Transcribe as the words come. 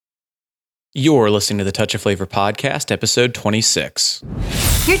You're listening to the Touch of Flavor podcast, episode 26.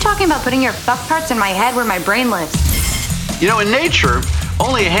 You're talking about putting your fuck parts in my head where my brain lives. You know, in nature,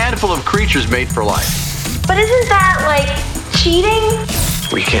 only a handful of creatures mate for life. But isn't that, like, cheating?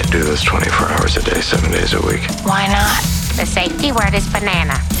 We can't do this 24 hours a day, 7 days a week. Why not? The safety word is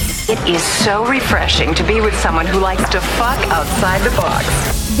banana. It is so refreshing to be with someone who likes to fuck outside the box.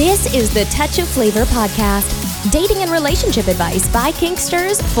 This is the Touch of Flavor podcast. Dating and relationship advice by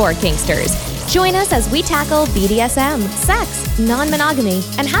Kinksters for Kinksters. Join us as we tackle BDSM, sex, non-monogamy,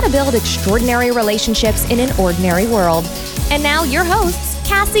 and how to build extraordinary relationships in an ordinary world. And now your hosts,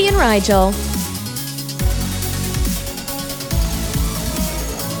 Cassie and Rigel.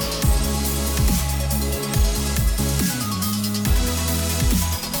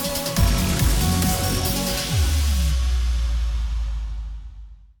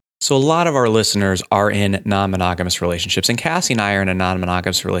 So a lot of our listeners are in non-monogamous relationships, and Cassie and I are in a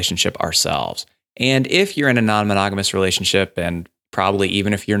non-monogamous relationship ourselves. And if you're in a non-monogamous relationship, and probably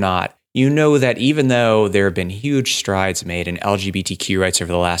even if you're not, you know that even though there have been huge strides made in LGBTQ rights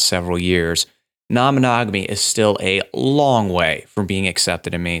over the last several years, non-monogamy is still a long way from being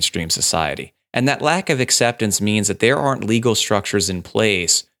accepted in mainstream society. And that lack of acceptance means that there aren't legal structures in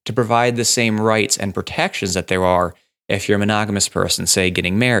place to provide the same rights and protections that there are if you're a monogamous person, say,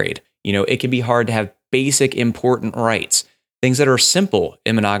 getting married. You know, it can be hard to have basic important rights, things that are simple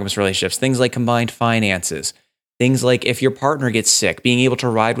in monogamous relationships, things like combined finances, things like if your partner gets sick, being able to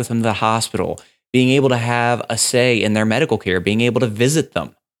ride with them to the hospital, being able to have a say in their medical care, being able to visit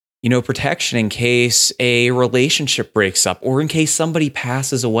them, you know, protection in case a relationship breaks up or in case somebody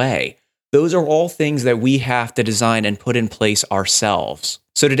passes away. Those are all things that we have to design and put in place ourselves.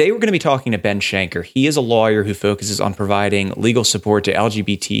 So today we're going to be talking to Ben Shanker. He is a lawyer who focuses on providing legal support to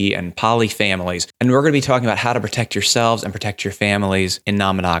LGBT and poly families. And we're going to be talking about how to protect yourselves and protect your families in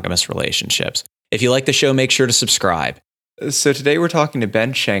non-monogamous relationships. If you like the show, make sure to subscribe. So today we're talking to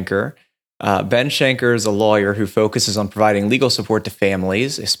Ben Shanker. Ben Shanker is a lawyer who focuses on providing legal support to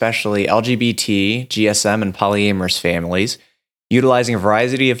families, especially LGBT, GSM, and polyamorous families, utilizing a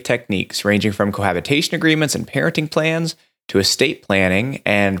variety of techniques ranging from cohabitation agreements and parenting plans to estate planning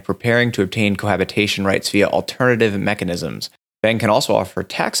and preparing to obtain cohabitation rights via alternative mechanisms. Ben can also offer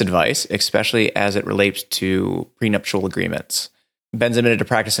tax advice, especially as it relates to prenuptial agreements. Ben's admitted to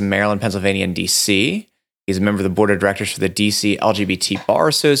practice in Maryland, Pennsylvania, and D.C. He's a member of the board of directors for the D.C. LGBT Bar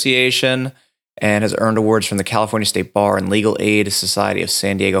Association and has earned awards from the California State Bar and Legal Aid Society of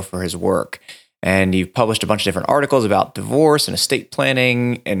San Diego for his work. And you've published a bunch of different articles about divorce and estate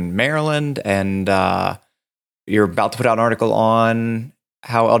planning in Maryland, and you're about to put out an article on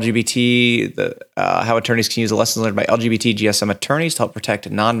how how attorneys can use the lessons learned by LGBT GSM attorneys to help protect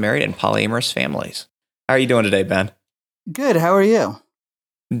non-married and polyamorous families. How are you doing today, Ben? Good. How are you?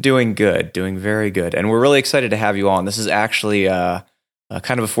 Doing good. Doing very good. And we're really excited to have you on. This is actually a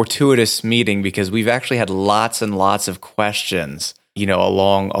kind of a fortuitous meeting because we've actually had lots and lots of questions, you know,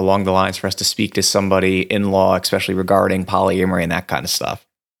 along the lines for us to speak to somebody in law, especially regarding polyamory and that kind of stuff.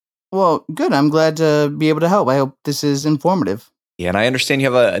 Well, good. I'm glad to be able to help. I hope this is informative. Yeah, and I understand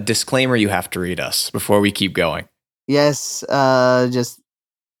you have a disclaimer you have to read us before we keep going. Yes. I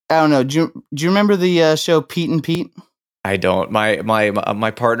don't know. Do you remember the show Pete and Pete? I don't.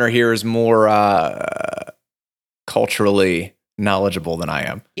 My partner here is more culturally knowledgeable than I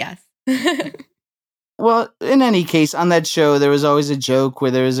am. Yes. Well, in any case, on that show, there was always a joke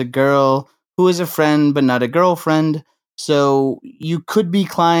where there was a girl who is a friend but not a girlfriend. So you could be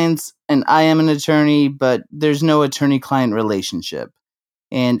clients, and I am an attorney, but there's no attorney-client relationship.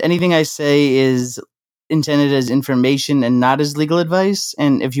 And anything I say is intended as information and not as legal advice.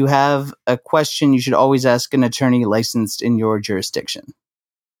 And if you have a question, you should always ask an attorney licensed in your jurisdiction.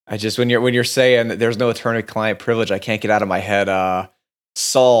 I just when you're saying that there's no attorney-client privilege, I can't get out of my head.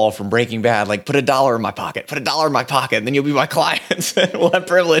 Saul from Breaking Bad, like, put $1 in my pocket, and then you'll be my client. We'll have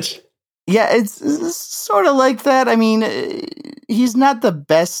privilege. Yeah, it's sort of like that. I mean, he's not the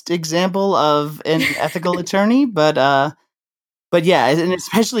best example of an ethical attorney, but yeah, and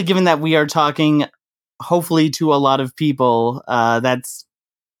especially given that we are talking, hopefully, to a lot of people, there's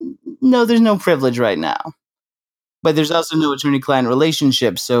no privilege right now. But there's also no attorney-client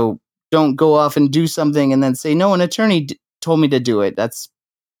relationship, so don't go off and do something and then say, no, an attorney told me to do it. That's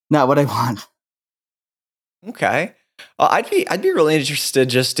not what I want. Okay. I'd be really interested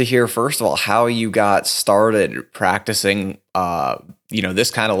just to hear, first of all, how you got started practicing,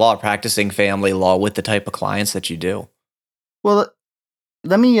 this kind of law, practicing family law with the type of clients that you do. Well,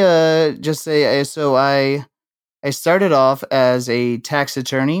 let me just say, so I started off as a tax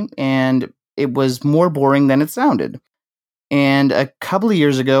attorney, and it was more boring than it sounded. And a couple of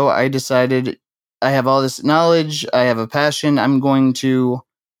years ago, I decided I have all this knowledge, I have a passion, I'm going to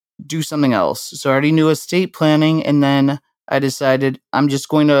do something else. So I already knew estate planning, and then I decided I'm just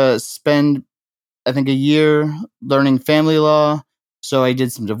going to spend, I think, a year learning family law. So I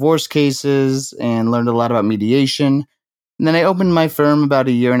did some divorce cases and learned a lot about mediation. And then I opened my firm about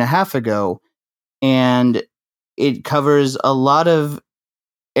a year and a half ago, and it covers a lot of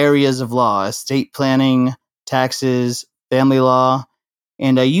areas of law: estate planning, taxes, family law.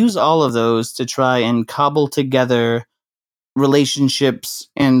 And I use all of those to try and cobble together relationships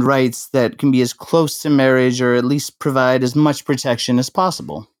and rights that can be as close to marriage, or at least provide as much protection as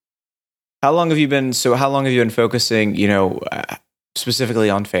possible. How long have you been focusing, specifically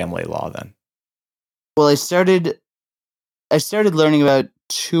on family law then? Well, I started learning about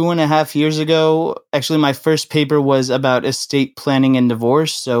 2.5 years ago. Actually, my first paper was about estate planning and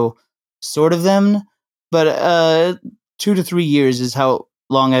divorce, so sort of them. But 2 to 3 years is how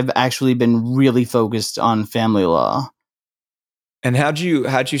long I've actually been really focused on family law. And how'd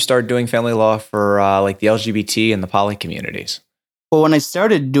you start doing family law for like the LGBT and the poly communities? Well, when I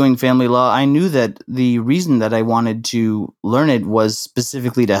started doing family law, I knew that the reason that I wanted to learn it was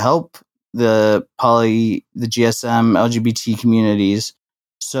specifically to help the poly, the GSM, LGBT communities.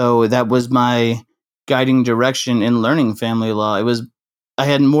 So that was my guiding direction in learning family law. I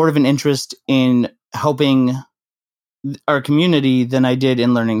had more of an interest in helping our community than I did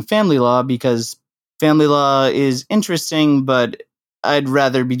in learning family law, because family law is interesting, but I'd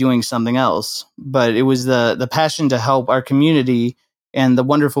rather be doing something else. But it was the passion to help our community and the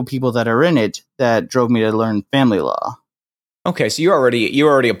wonderful people that are in it that drove me to learn family law. Okay, so you were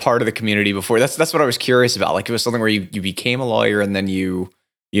already a part of the community before. That's what I was curious about. Like, it was something where you became a lawyer and then you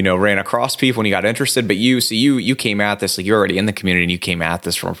ran across people and you got interested, but you came at this, like, you're already in the community and you came at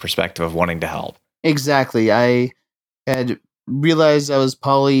this from a perspective of wanting to help. Exactly. I had realized I was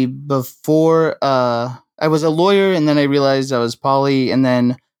poly before I was a lawyer, and then I realized I was poly, and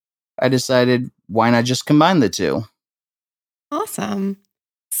then I decided, why not just combine the two? Awesome.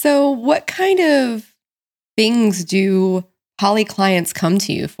 So what kind of things do poly clients come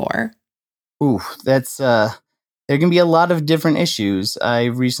to you for? Ooh, that's there can be a lot of different issues. I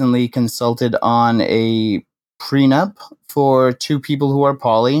recently consulted on a prenup for 2 people who are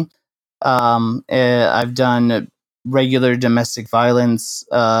poly. I've done regular domestic violence,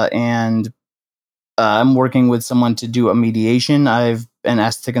 and I'm working with someone to do a mediation. I've been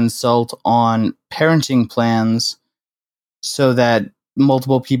asked to consult on parenting plans so that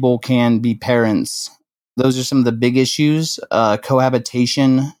multiple people can be parents. Those are some of the big issues.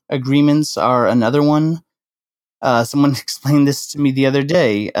 Cohabitation agreements are another one. Someone explained this to me the other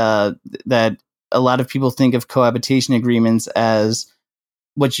day, that a lot of people think of cohabitation agreements as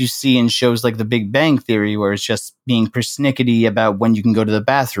what you see in shows like The Big Bang Theory, where it's just being persnickety about when you can go to the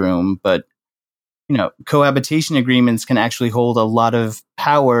bathroom. But, cohabitation agreements can actually hold a lot of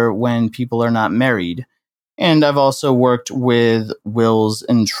power when people are not married. And I've also worked with wills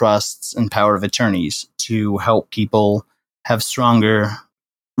and trusts and power of attorneys to help people have stronger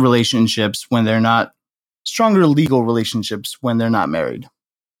relationships when they're not, stronger legal relationships when they're not married.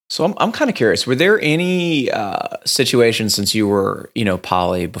 So I'm kind of curious, were there any situations, since you were,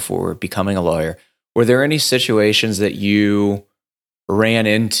 poly before becoming a lawyer, were there any situations that you ran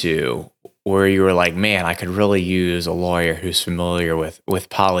into where you were like, man, I could really use a lawyer who's familiar with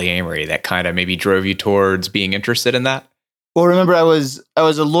polyamory, that kind of maybe drove you towards being interested in that? Well, remember, I was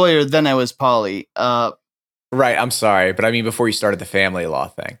a lawyer, then I was poly. Right, I'm sorry, but I mean before you started the family law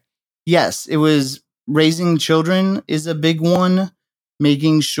thing. Yes, it was raising children is a big one.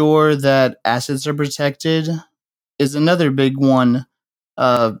 Making sure that assets are protected is another big one.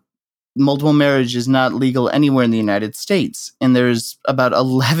 Multiple marriage is not legal anywhere in the United States, and there's about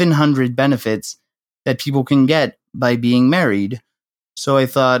 1,100 benefits that people can get by being married. So I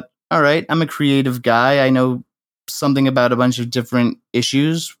thought, all right, I'm a creative guy. I know something about a bunch of different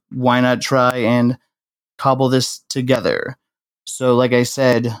issues. Why not try and cobble this together? So like I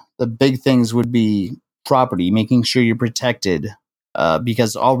said, the big things would be property, making sure you're protected,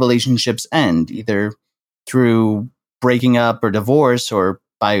 because all relationships end either through breaking up or divorce or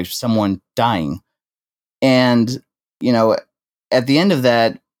by someone dying. And, at the end of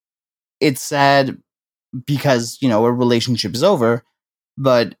that, it's sad because, a relationship is over,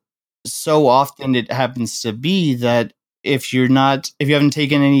 but so often it happens to be that if you haven't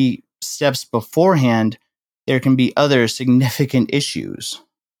taken any steps beforehand, there can be other significant issues.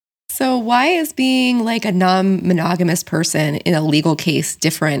 So why is being like a non-monogamous person in a legal case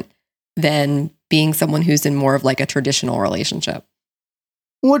different than being someone who's in more of like a traditional relationship?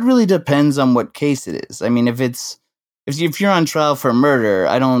 Well, it really depends on what case it is. I mean, if it's if you're on trial for murder,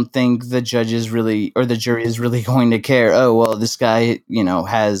 I don't think the judge is really, or the jury is really going to care. Oh, well, this guy,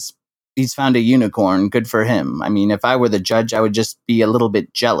 he's found a unicorn. Good for him. I mean, if I were the judge, I would just be a little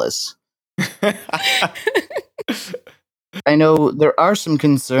bit jealous. I know there are some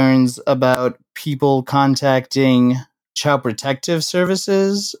concerns about people contacting Child Protective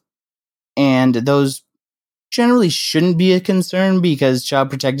Services, and those generally shouldn't be a concern because Child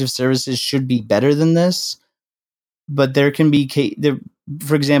Protective Services should be better than this. But there can be,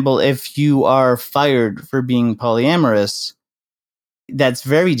 for example, if you are fired for being polyamorous, that's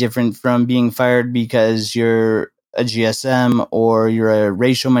very different from being fired because you're a GSM or you're a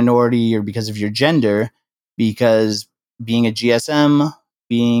racial minority or because of your gender, because being a GSM,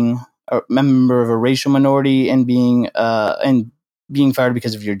 being a member of a racial minority, and being fired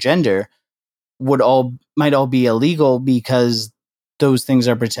because of your gender might all be illegal because those things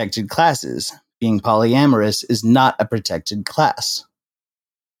are protected classes. Being polyamorous is not a protected class.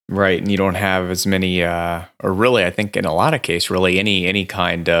 Right, and you don't have as many, or really, I think in a lot of cases, really any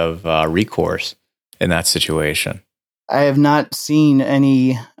kind of recourse in that situation. I have not seen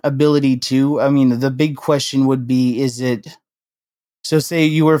any ability to. I mean, the big question would be, so say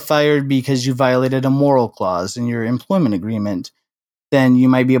you were fired because you violated a moral clause in your employment agreement, then you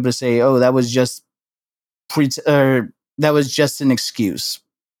might be able to say, oh, that was just an excuse.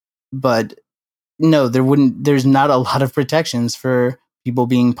 But no, there's not a lot of protections for people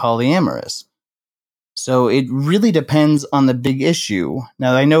being polyamorous. So it really depends on the big issue.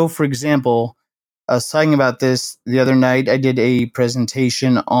 Now, I know, for example, I was talking about this the other night. I did a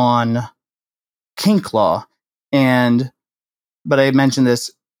presentation on kink law, but I mentioned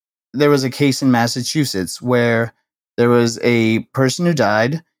this. There was a case in Massachusetts where there was a person who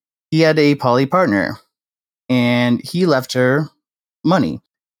died. He had a poly partner, and he left her money.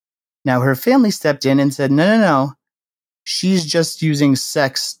 Now, her family stepped in and said, no. She's just using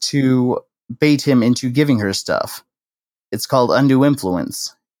sex to bait him into giving her stuff. It's called undue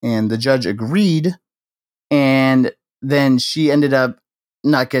influence. And the judge agreed, and then she ended up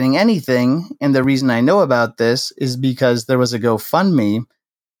not getting anything. And the reason I know about this is because there was a GoFundMe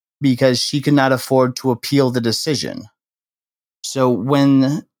because she could not afford to appeal the decision. So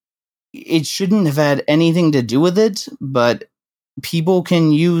when it shouldn't have had anything to do with it, but people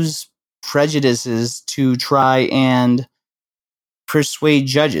can use prejudices to try and persuade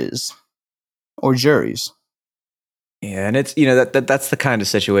judges or juries. Yeah, and it's that's the kind of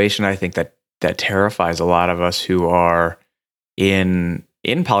situation I think that terrifies a lot of us who are in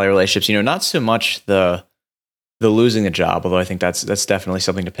poly relationships. Not so much the losing a job, although I think that's definitely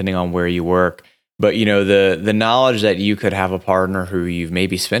something depending on where you work. But the knowledge that you could have a partner who you've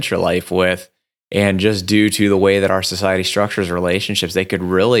maybe spent your life with, and just due to the way that our society structures relationships, they could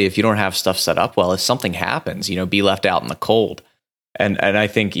really, if you don't have stuff set up well, if something happens, be left out in the cold. And I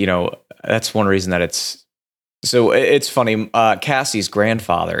think that's one reason that it's funny. Cassie's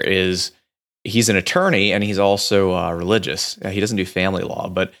grandfather he's an attorney and he's also religious. He doesn't do family law,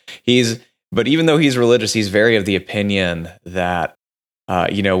 but even though he's religious, he's very of the opinion that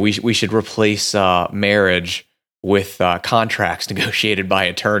we should replace marriage with contracts negotiated by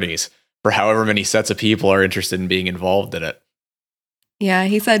attorneys for however many sets of people are interested in being involved in it. Yeah,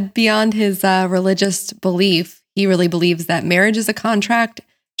 he said beyond his religious belief, he really believes that marriage is a contract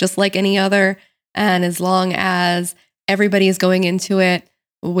just like any other. And as long as everybody is going into it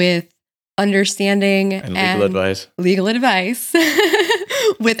with understanding and legal advice,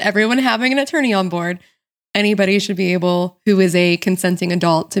 with everyone having an attorney on board, anybody should be able, who is a consenting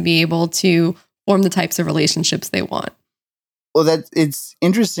adult, to be able to form the types of relationships they want. Well, it's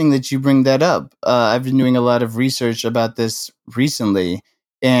interesting that you bring that up. I've been doing a lot of research about this recently,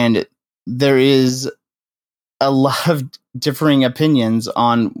 and there is a lot of differing opinions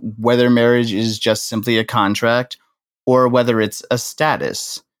on whether marriage is just simply a contract or whether it's a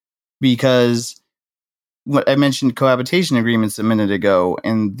status. Because what I mentioned cohabitation agreements a minute ago,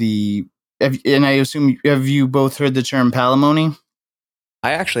 and I assume, have you both heard the term palimony?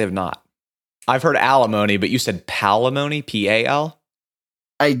 I actually have not. I've heard alimony, but you said palimony, P-A-L?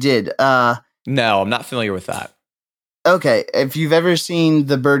 I did. No, I'm not familiar with that. Okay, if you've ever seen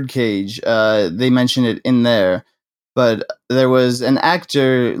The Birdcage, they mention it in there. But there was an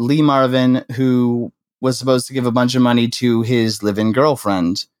actor, Lee Marvin, who was supposed to give a bunch of money to his live-in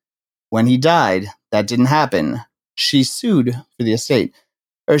girlfriend. When he died, that didn't happen. She sued for the estate.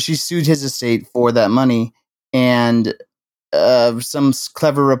 Or she sued his estate for that money, and some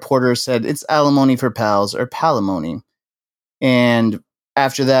clever reporter said it's alimony for pals, or palimony. And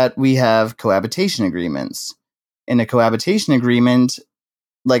after that, we have cohabitation agreements. In a cohabitation agreement,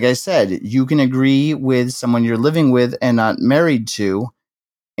 like I said, you can agree with someone you're living with and not married to,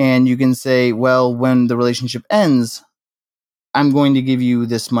 and you can say, well, when the relationship ends, I'm going to give you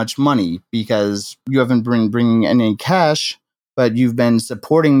this much money because you haven't been bringing any cash, but you've been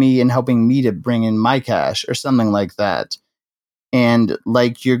supporting me and helping me to bring in my cash or something like that. And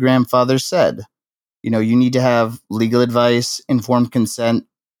like your grandfather said, you need to have legal advice, informed consent,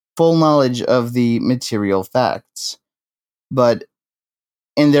 full knowledge of the material facts.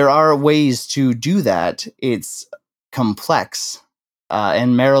 And there are ways to do that. It's complex.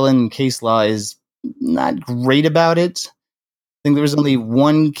 And Maryland case law is not great about it. I think there was only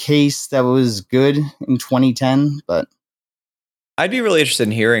one case that was good in 2010, but I'd be really interested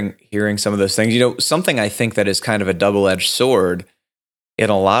in hearing some of those things. Something I think that is kind of a double-edged sword in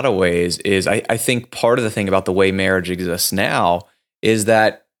a lot of ways is I think part of the thing about the way marriage exists now is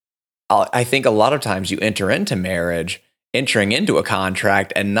that I think a lot of times you enter into marriage entering into a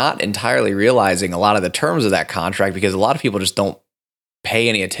contract and not entirely realizing a lot of the terms of that contract because a lot of people just don't pay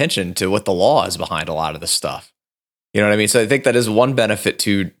any attention to what the law is behind a lot of this stuff. You know what I mean? So I think that is one benefit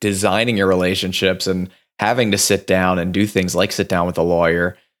to designing your relationships and having to sit down and do things like sit down with a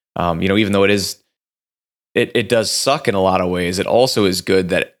lawyer. Even though it does suck in a lot of ways, it also is good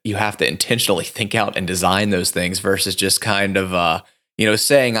that you have to intentionally think out and design those things versus just kind of,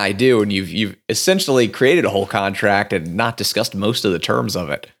 saying I do, and you've essentially created a whole contract and not discussed most of the terms of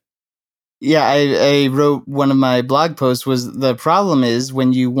it. Yeah, I wrote one of my blog posts was the problem is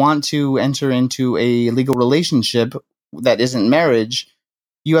when you want to enter into a legal relationship that isn't marriage,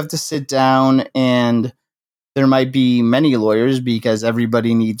 you have to sit down and there might be many lawyers because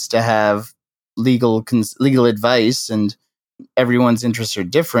everybody needs to have legal advice and everyone's interests are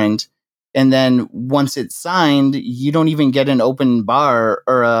different. And then once it's signed, you don't even get an open bar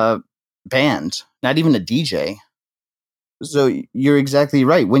or a band, not even a DJ. So you're exactly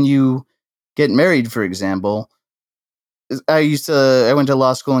right. When you get married, for example, I went to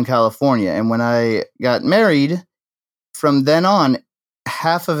law school in California, and when I got married, from then on,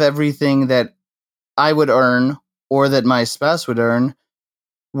 half of everything that I would earn or that my spouse would earn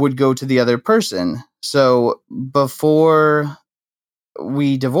would go to the other person. So before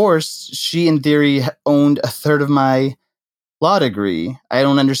we divorced, she in theory owned a third of my law degree. I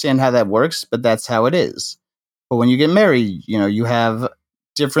don't understand how that works, but that's how it is. But when you get married, you have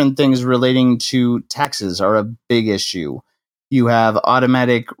different things relating to taxes are a big issue. You have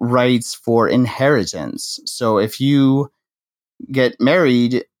automatic rights for inheritance. So if you get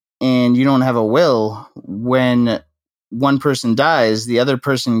married and you don't have a will, when one person dies, the other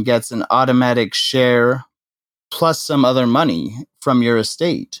person gets an automatic share plus some other money from your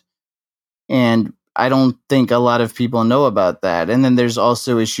estate. And I don't think a lot of people know about that. And then there's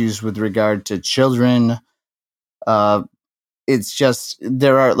also issues with regard to children. It's just,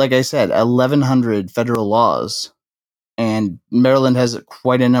 there are, like I said, 1,100 federal laws, and Maryland has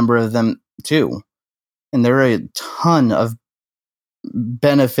quite a number of them too. And there are a ton of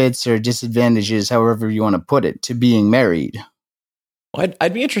benefits or disadvantages, however you want to put it, to being married. Well,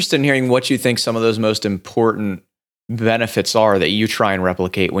 I'd be interested in hearing what you think some of those most important benefits are that you try and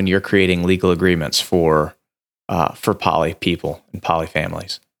replicate when you're creating legal agreements for poly people and poly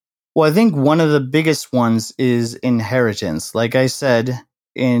families. Well, I think one of the biggest ones is inheritance. Like I said,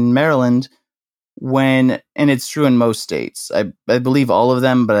 in Maryland, and it's true in most states, I believe all of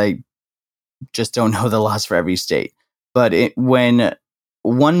them, but I just don't know the laws for every state. But when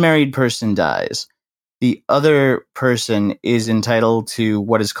one married person dies, the other person is entitled to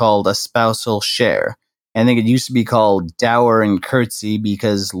what is called a spousal share. I think it used to be called dower and curtsy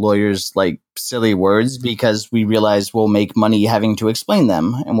because lawyers like silly words because we realize we'll make money having to explain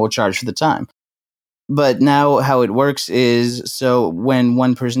them and we'll charge for the time. But now how it works is, so when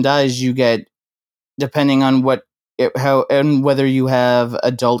one person dies, you get, depending on and whether you have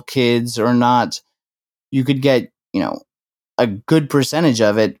adult kids or not, you could get, a good percentage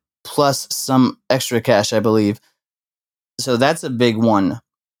of it plus some extra cash, I believe. So that's a big one.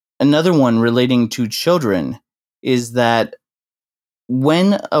 Another one relating to children is that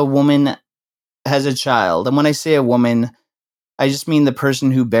when a woman has a child, and when I say a woman, I just mean the person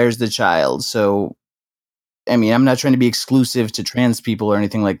who bears the child. So, I'm not trying to be exclusive to trans people or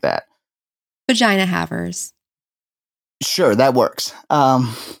anything like that. Vagina havers. Sure, that works.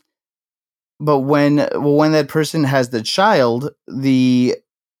 But when that person has the child, the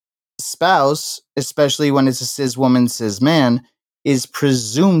spouse, especially when it's a cis woman, cis man, is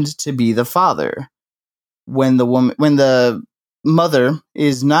presumed to be the father. When the mother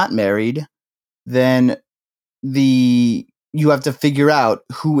is not married, then you have to figure out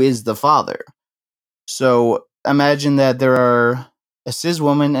who is the father. So imagine that there are a cis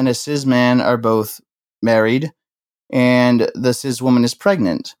woman and a cis man are both married, and the cis woman is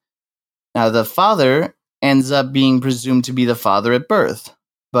pregnant. Now, the father ends up being presumed to be the father at birth,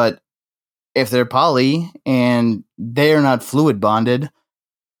 but if they're poly and they are not fluid bonded,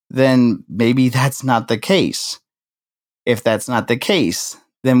 then maybe that's not the case. If that's not the case,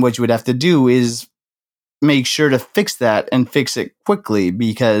 then what you would have to do is make sure to fix that and fix it quickly,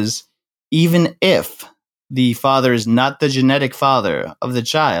 because even if the father is not the genetic father of the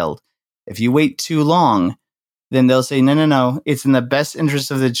child, if you wait too long, then they'll say, no, it's in the best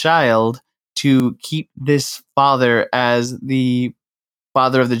interest of the child to keep this father as the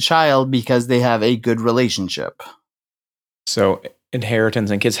father of the child because they have a good relationship. So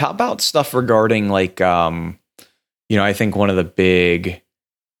inheritance and kids. How about stuff regarding like, I think one of the big,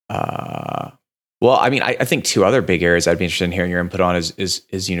 I think two other big areas I'd be interested in hearing your input on is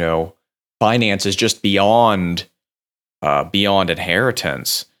finances just beyond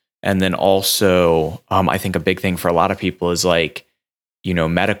inheritance. And then also, I think a big thing for a lot of people is like,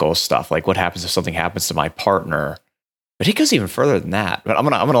 medical stuff. Like what happens if something happens to my partner? But it goes even further than that. But I'm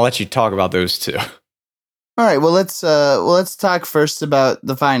gonna let you talk about those two. All right. Well, let's talk first about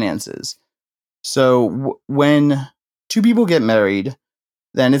the finances. So when two people get married,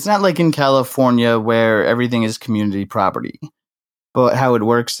 then it's not like in California where everything is community property. But how it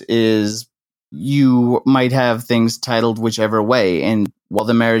works is you might have things titled whichever way, and while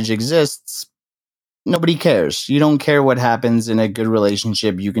the marriage exists, nobody cares. You don't care what happens in a good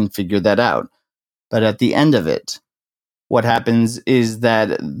relationship. You can figure that out. But at the end of it, what happens is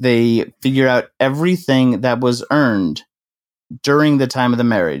that they figure out everything that was earned during the time of the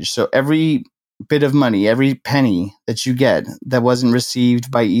marriage. So every bit of money, every penny that you get that wasn't received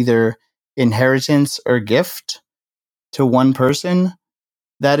by either inheritance or gift to one person,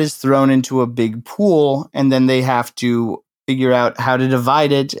 that is thrown into a big pool, and then they have to figure out how to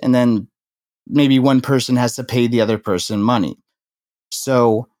divide it, and then maybe one person has to pay the other person money.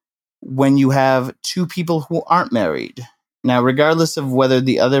 So when you have two people who aren't married, now regardless of whether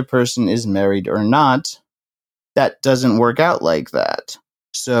the other person is married or not, that doesn't work out like that.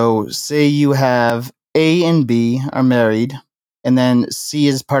 So say you have A and B are married, and then C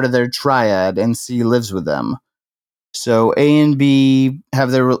is part of their triad, and C lives with them. So A and B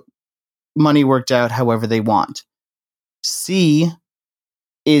have their money worked out however they want. C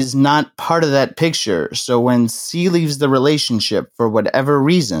is not part of that picture. So when C leaves the relationship for whatever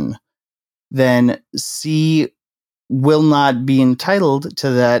reason, then C will not be entitled to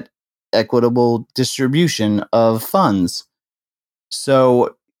that equitable distribution of funds.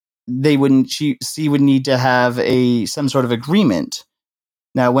 So C would need to have some sort of agreement.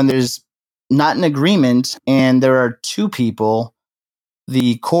 Now, when there's not an agreement and there are two people,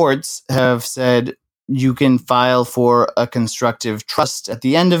 the courts have said you can file for a constructive trust at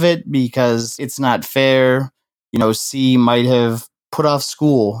the end of it because it's not fair. C might have put off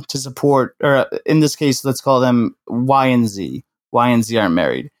school to support, or in this case, let's call them Y and Z. Y and Z aren't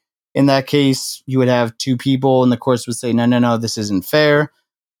married. In that case, you would have two people and the courts would say, no, this isn't fair.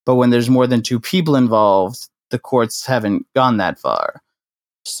 But when there's more than two people involved, the courts haven't gone that far.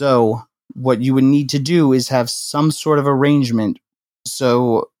 So what you would need to do is have some sort of arrangement.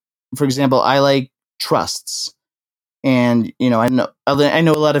 So, for example, I like trusts. And, I know a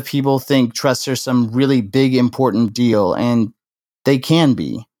lot of people think trusts are some really big, important deal, and they can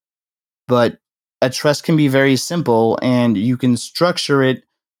be. But a trust can be very simple, and you can structure it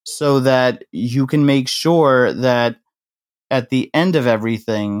so that you can make sure that at the end of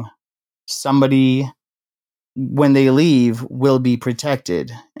everything, somebody, when they leave, will be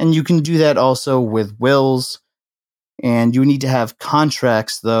protected. And you can do that also with wills. And you need to have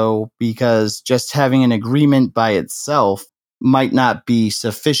contracts, though, because just having an agreement by itself might not be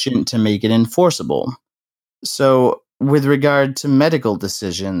sufficient to make it enforceable. So with regard to medical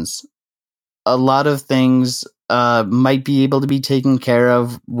decisions, a lot of things might be able to be taken care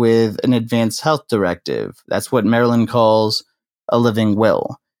of with an advanced health directive. That's what Maryland calls a living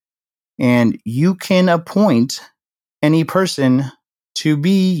will. And you can appoint any person to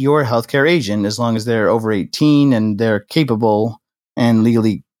be your healthcare agent as long as they're over 18 and they're capable and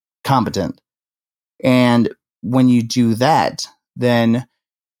legally competent. And when you do that, then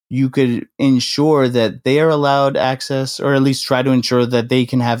you could ensure that they are allowed access, or at least try to ensure that they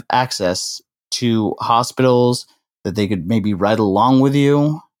can have access to hospitals, that they could maybe ride along with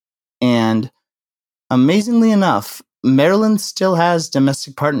you. And amazingly enough, Maryland still has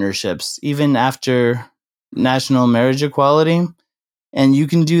domestic partnerships, even after national marriage equality. And you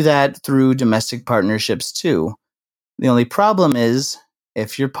can do that through domestic partnerships too. The only problem is,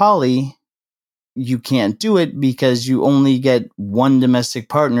 if you're poly, you can't do it because you only get one domestic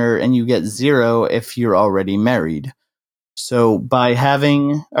partner and you get 0 if you're already married. So by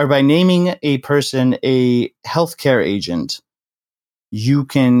naming a person a healthcare agent, you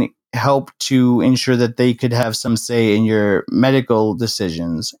can help to ensure that they could have some say in your medical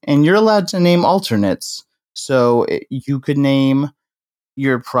decisions. And you're allowed to name alternates. So you could name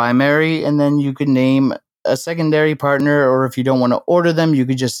your primary, and then you could name a secondary partner, or if you don't want to order them, you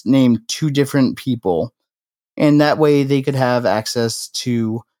could just name 2 different people. And that way they could have access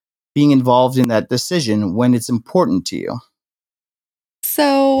to being involved in that decision when it's important to you.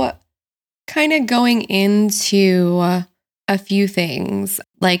 So kind of going into a few things,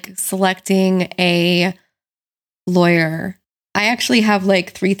 like selecting a lawyer. I actually have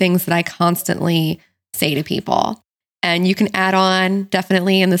like 3 things that I constantly say to people. And you can add on,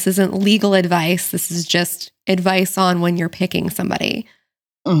 definitely, and this isn't legal advice. This is just advice on when you're picking somebody.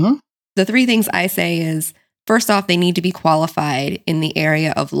 Mm-hmm. The 3 things I say is, first off, they need to be qualified in the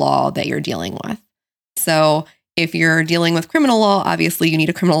area of law that you're dealing with. So if you're dealing with criminal law, obviously you need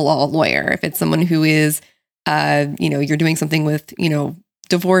a criminal law lawyer. If it's someone who is, you're doing something with,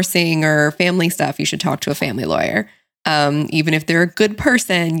 divorcing or family stuff, you should talk to a family lawyer. Even if they're a good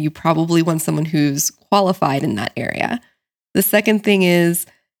person, you probably want someone who's qualified in that area. The second thing is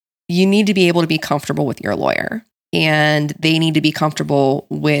you need to be able to be comfortable with your lawyer, and they need to be comfortable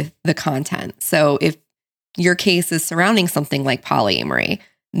with the content. So if your case is surrounding something like polyamory,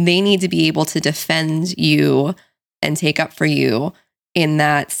 they need to be able to defend you and take up for you in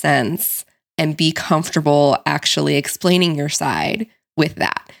that sense and be comfortable actually explaining your side with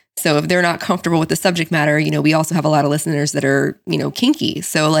that. So if they're not comfortable with the subject matter, we also have a lot of listeners that are, kinky.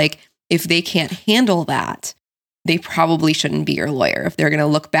 So like if they can't handle that, they probably shouldn't be your lawyer. If they're going to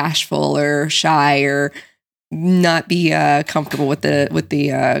look bashful or shy or not be comfortable with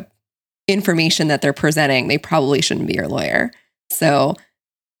the information that they're presenting, they probably shouldn't be your lawyer. So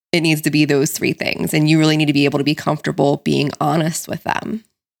it needs to be those 3 things. And you really need to be able to be comfortable being honest with them.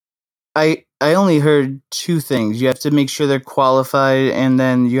 I only heard 2 things. You have to make sure they're qualified, and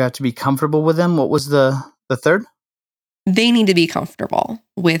then you have to be comfortable with them. What was the third? They need to be comfortable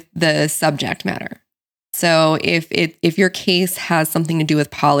with the subject matter. So if your case has something to do with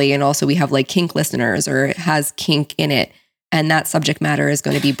poly, and also we have like kink listeners, or it has kink in it, and that subject matter is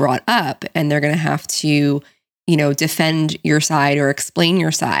going to be brought up, and they're going to have to, defend your side or explain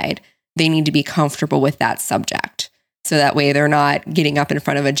your side, they need to be comfortable with that subject. So that way they're not getting up in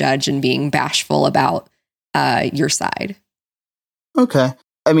front of a judge and being bashful about your side. Okay.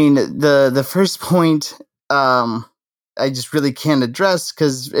 I mean, the first point I just really can't address,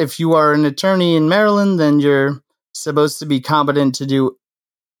 because if you are an attorney in Maryland, then you're supposed to be competent to do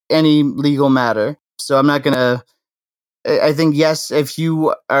any legal matter. So I'm not going to... I think, yes, if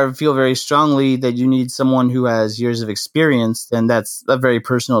you feel very strongly that you need someone who has years of experience, then that's a very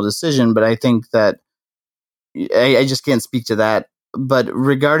personal decision. But I think that I just can't speak to that. But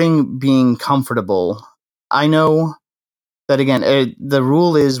regarding being comfortable, I know that, again, the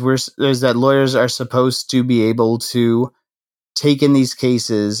rule is that lawyers are supposed to be able to take in these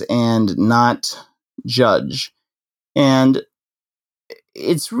cases and not judge. And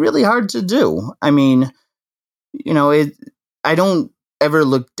it's really hard to do. I mean, I don't ever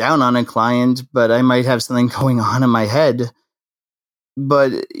look down on a client, but I might have something going on in my head.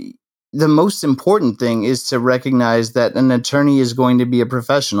 But the most important thing is to recognize that an attorney is going to be a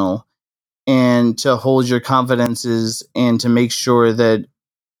professional, and to hold your confidences and to make sure that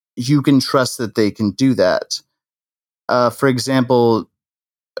you can trust that they can do that. For example,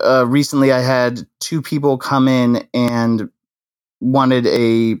 recently I had 2 people come in and wanted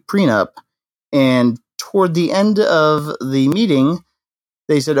a prenup, and toward the end of the meeting,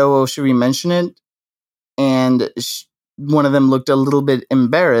 they said, "Oh, should we mention it?" And one of them looked a little bit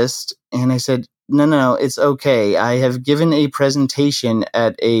embarrassed, and I said, No, it's okay. I have given a presentation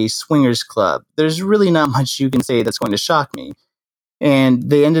at a swingers club. There's really not much you can say that's going to shock me. And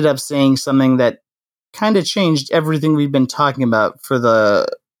they ended up saying something that kind of changed everything we've been talking about for the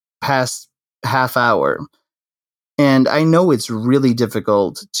past half hour. And I know it's really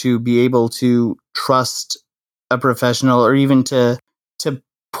difficult to be able to trust a professional, or even to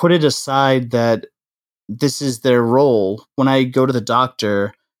put it aside that this is their role. When I go to the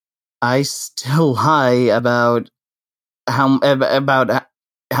doctor, I still lie about how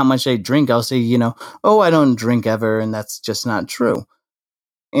much I drink. I'll say, I don't drink ever, and that's just not true.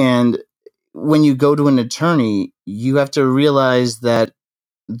 And when you go to an attorney, you have to realize that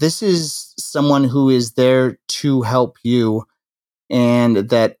this is someone who is there to help you, and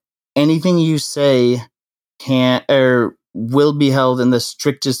that anything you say can or will be held in the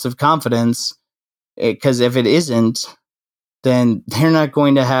strictest of confidence, Because if it isn't, then they're not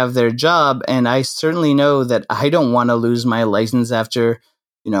going to have their job. And I certainly know that I don't want to lose my license after,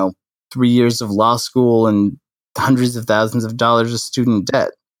 3 years of law school and hundreds of thousands of dollars of student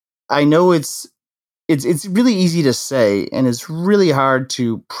debt. I know it's really easy to say, and it's really hard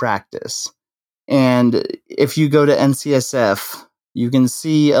to practice. And if you go to NCSF, you can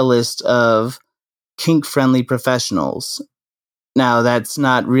see a list of kink-friendly professionals. Now, that's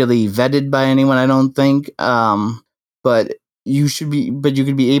not really vetted by anyone, I don't think. But you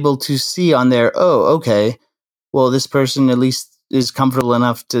could be able to see on there, oh, okay, well, this person at least is comfortable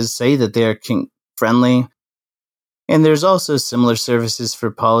enough to say that they're kink-friendly. And there's also similar services for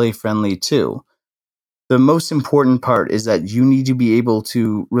poly-friendly too. The most important part is that you need to be able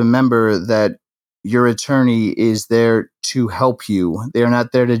to remember that your attorney is there to help you. They're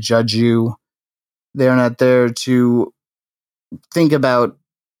not there to judge you. They're not there to think about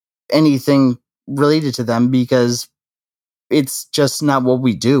anything related to them, because it's just not what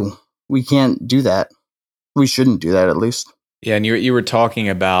we do. We can't do that. We shouldn't do that, at least. Yeah, and you were talking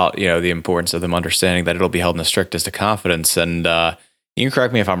about, the importance of them understanding that it'll be held in the strictest of confidence. And you can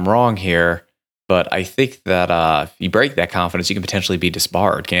correct me if I'm wrong here, but I think that if you break that confidence, you can potentially be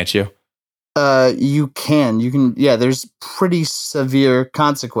disbarred, can't you? You can. Yeah, there's pretty severe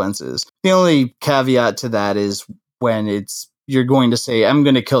consequences. The only caveat to that is when you're going to say, I'm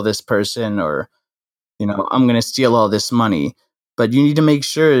going to kill this person, or, I'm going to steal all this money. But you need to make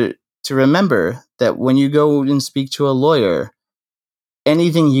sure to remember that when you go and speak to a lawyer,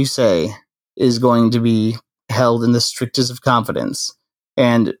 anything you say is going to be held in the strictest of confidence.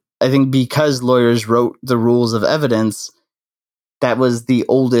 And I think because lawyers wrote the rules of evidence, that was the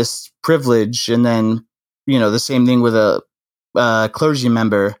oldest privilege. And then, the same thing with a clergy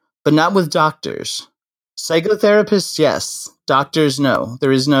member, but not with doctors. Psychotherapists, yes. Doctors, no.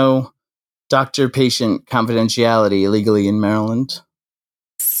 There is no doctor-patient confidentiality legally in Maryland.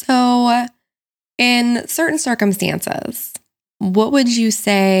 So, in certain circumstances, what would you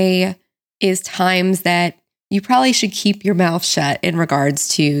say is times that you probably should keep your mouth shut in regards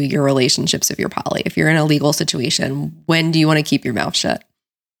to your relationships with your poly? If you're in a legal situation, when do you want to keep your mouth shut?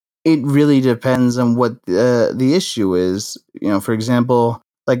 It really depends on what the issue is. For example,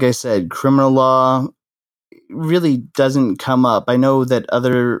 like I said, criminal law really doesn't come up. I know that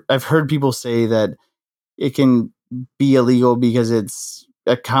I've heard people say that it can be illegal because it's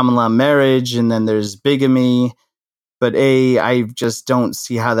a common law marriage and then there's bigamy. But I just don't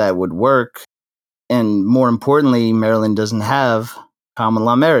see how that would work. And more importantly, Maryland doesn't have common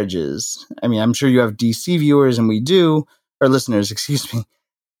law marriages. I mean, I'm sure you have DC viewers, and we do, or listeners, excuse me.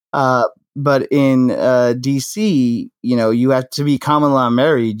 But in DC, you have to be common law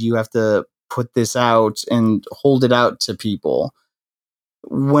married. You have to put this out and hold it out to people.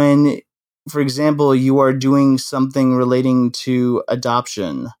 When, for example, you are doing something relating to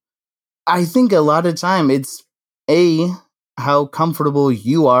adoption, I think a lot of time it's how comfortable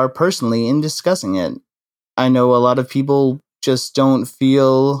you are personally in discussing it. I know a lot of people just don't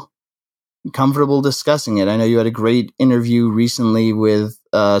feel comfortable discussing it. I know you had a great interview recently with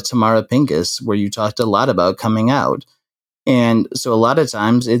Tamara Pincus where you talked a lot about coming out. And so a lot of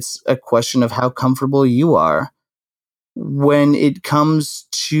times it's a question of how comfortable you are. When it comes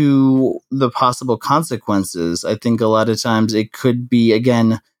to the possible consequences, I think a lot of times it could be,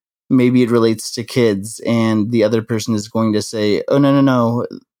 again, maybe it relates to kids, and the other person is going to say, oh, no,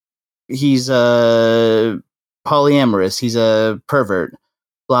 he's polyamorous, he's a pervert,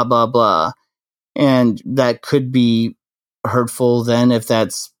 blah, blah, blah. And that could be hurtful then if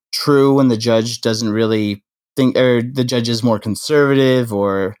that's true and the judge doesn't really think, or the judge is more conservative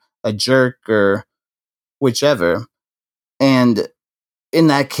or a jerk or whichever. And in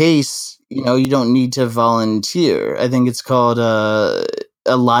that case, you don't need to volunteer. I think it's called a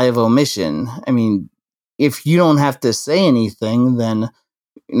lie of omission. I mean, if you don't have to say anything, then,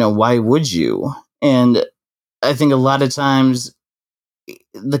 why would you? And I think a lot of times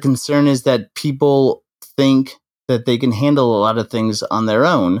the concern is that people think that they can handle a lot of things on their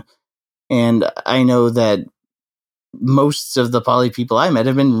own. And I know that most of the poly people I met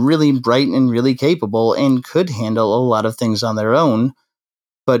have been really bright and really capable and could handle a lot of things on their own.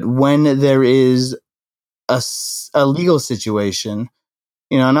 But when there is a legal situation,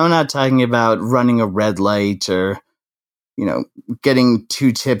 and I'm not talking about running a red light or, getting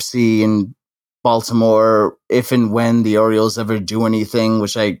too tipsy in Baltimore if and when the Orioles ever do anything,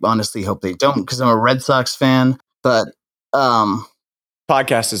 which I honestly hope they don't because I'm a Red Sox fan. But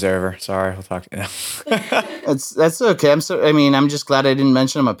podcast is over. Sorry, we'll talk to you now. That's okay. I'm just glad I didn't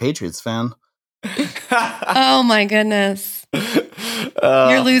mention I'm a Patriots fan. Oh my goodness.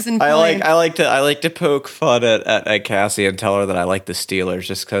 You're losing points. I like to poke fun at Cassie and tell her that I like the Steelers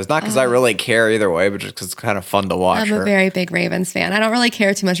just because, not because I really care either way, but just because it's kind of fun to watch. I'm a very big Ravens fan. I don't really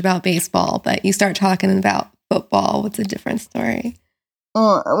care too much about baseball, but you start talking about football, it's a different story.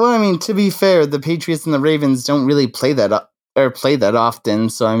 Well, I mean, to be fair, the Patriots and the Ravens don't really play that often.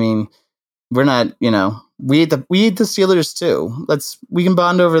 So, I mean, we're not, we hate the Steelers too. We can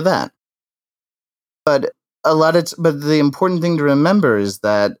bond over that. But but the important thing to remember is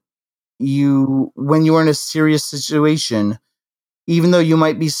that when you are in a serious situation, even though you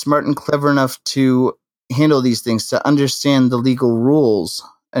might be smart and clever enough to handle these things, to understand the legal rules,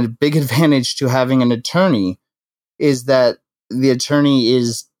 a big advantage to having an attorney is that the attorney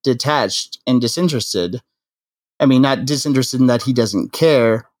is detached and disinterested. I mean, not disinterested in that he doesn't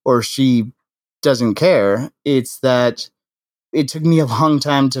care or she doesn't care. It's that it took me a long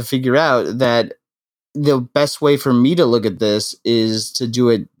time to figure out that the best way for me to look at this is to do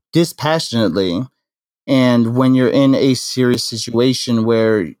it dispassionately. And when you're in a serious situation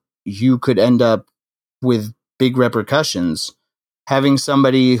where you could end up with big repercussions, having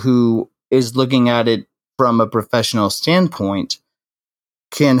somebody who is looking at it from a professional standpoint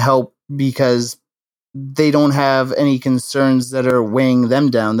can help because they don't have any concerns that are weighing them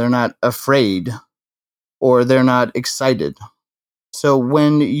down. They're not afraid or they're not excited. So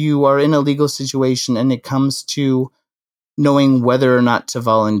when you are in a legal situation and it comes to knowing whether or not to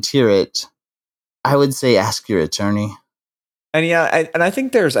volunteer it, I would say ask your attorney. And yeah, I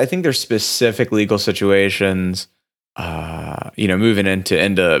think there's specific legal situations, moving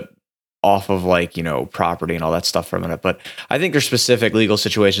into off of property and all that stuff for a minute. But I think there's specific legal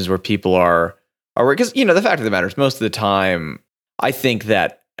situations where people are because the fact of the matter is most of the time, I think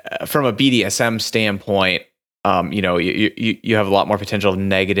that from a BDSM standpoint, you have a lot more potential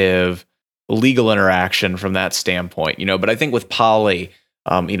negative legal interaction from that standpoint, but I think with poly,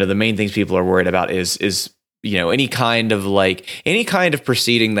 the main things people are worried about is any kind of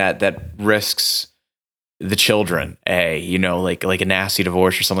proceeding that risks the children, like a nasty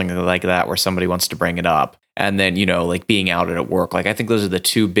divorce or something like that, where somebody wants to bring it up, and then, being outed at work. Like, I think those are the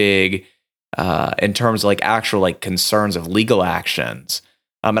two big, in terms of actual concerns of legal actions.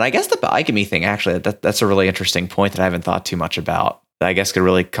 And I guess the bigamy thing, actually, that's a really interesting point that I haven't thought too much about. That I guess could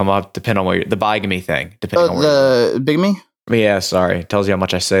really come up depending on where the bigamy thing, depending on where the bigamy. Yeah, sorry, tells you how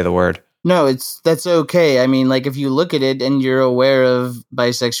much I say the word. No, that's okay. I mean, if you look at it and you're aware of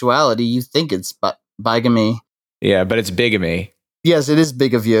bisexuality, you think it's bigamy. Yeah, but it's bigamy. Yes, it is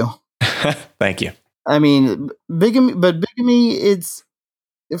big of you. Thank you. I mean, bigamy. It's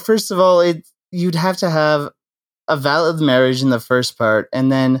first of all, you'd have to have a valid marriage in the first part,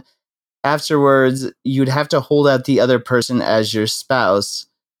 and then afterwards you'd have to hold out the other person as your spouse.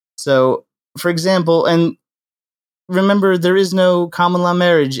 So, for example, and remember, there is no common law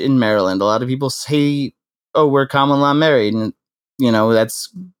marriage in Maryland. A lot of people say, oh, we're common law married, and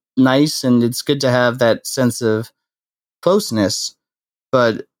that's nice and it's good to have that sense of closeness,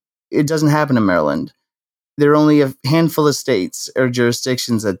 but it doesn't happen in Maryland. There are only a handful of states or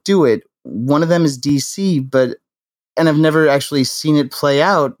jurisdictions that do it. One of them is DC, and I've never actually seen it play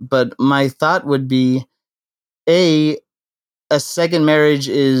out, but my thought would be, A, a second marriage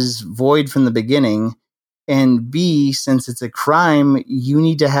is void from the beginning, and B, since it's a crime, you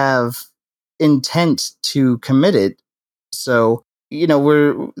need to have intent to commit it. So,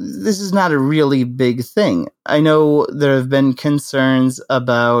 this is not a really big thing. I know there have been concerns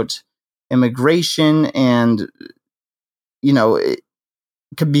about immigration and,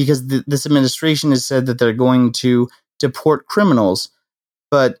 because this administration has said that they're going to deport criminals,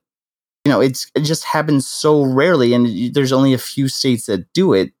 but it just happens so rarely, and there's only a few states that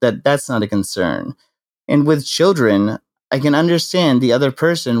do it. That's not a concern. And with children, I can understand the other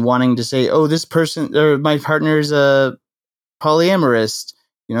person wanting to say, "Oh, this person or my partner's a polyamorous.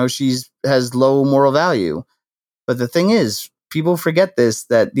 She has low moral value." But the thing is, people forget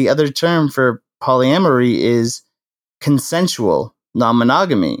that the other term for polyamory is consensual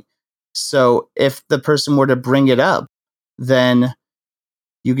non-monogamy. So if the person were to bring it up, then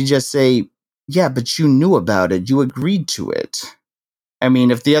you could just say, yeah, but you knew about it. You agreed to it. I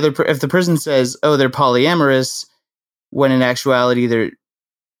mean, if the person says, oh, they're polyamorous, when in actuality they're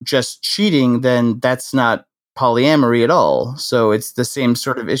just cheating, then that's not polyamory at all. So it's the same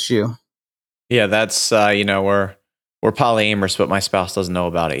sort of issue. Yeah, that's, we're polyamorous, but my spouse doesn't know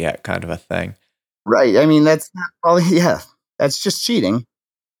about it yet kind of a thing. Right. I mean, that's not that's just cheating.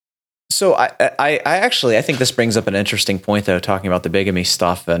 So I think this brings up an interesting point, though, talking about the bigamy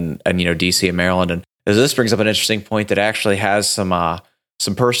stuff and DC and Maryland, and this brings up an interesting point that actually has some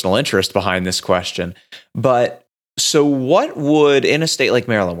personal interest behind this question. But So what would, in a state like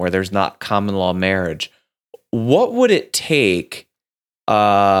Maryland where there's not common law marriage, what would it take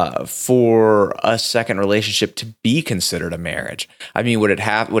for a second relationship to be considered a marriage? I mean, would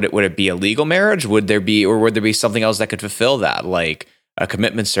it be a legal marriage? Would there be something else that could fulfill that, like a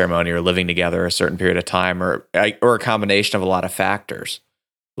commitment ceremony or living together a certain period of time, or a combination of a lot of factors?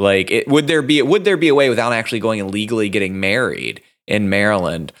 Like, would there be a way without actually going and legally getting married in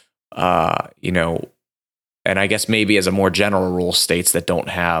Maryland? And I guess maybe as a more general rule, states that don't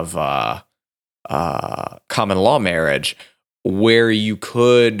have common law marriage, where you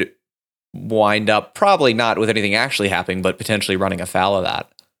could wind up probably not with anything actually happening, but potentially running afoul of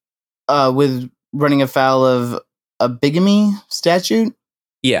that. With running afoul of a bigamy statute?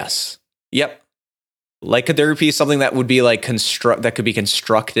 Yes. Yep. Like, could there be something that would be like that could be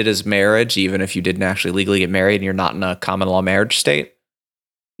constructed as marriage, even if you didn't actually legally get married and you're not in a common law marriage state?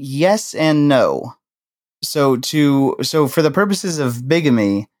 Yes and no. So for the purposes of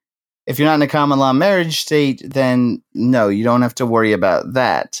bigamy, if you're not in a common law marriage state, then no, you don't have to worry about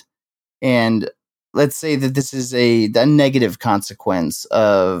that. And let's say that this is a negative consequence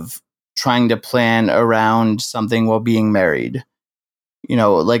of trying to plan around something while being married.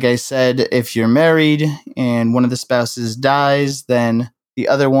 Like I said, if you're married and one of the spouses dies, then the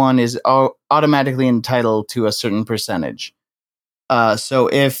other one is automatically entitled to a certain percentage. So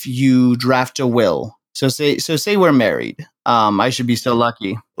if you draft a will, so say we're married. I should be so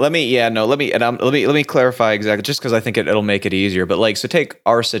lucky. Let me clarify exactly, just because I think it'll make it easier. But so take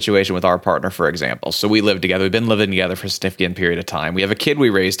our situation with our partner, for example. So we live together. We've been living together for a significant period of time. We have a kid we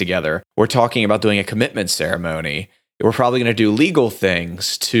raised together. We're talking about doing a commitment ceremony. We're probably going to do legal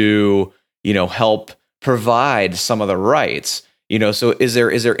things to, help provide some of the rights. So is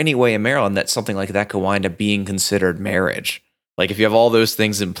there any way in Maryland that something like that could wind up being considered marriage? Like, if you have all those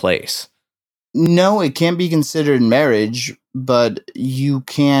things in place? No, it can't be considered marriage, but you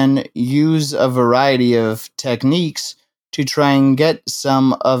can use a variety of techniques to try and get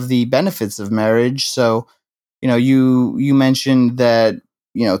some of the benefits of marriage. So, you mentioned that,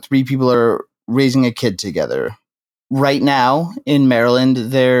 3 people are raising a kid together. Right now in Maryland,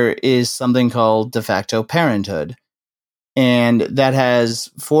 there is something called de facto parenthood. And that has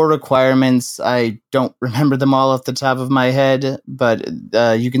 4 requirements. I don't remember them all off the top of my head, but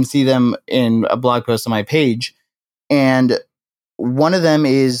you can see them in a blog post on my page. And one of them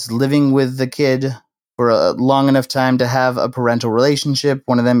is living with the kid for a long enough time to have a parental relationship.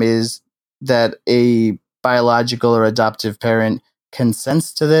 One of them is that a biological or adoptive parent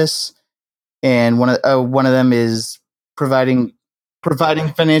consents to this. And one of them is providing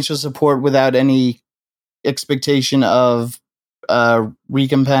financial support without any expectation of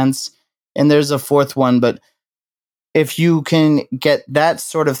recompense. And there's a 4th one, but if you can get that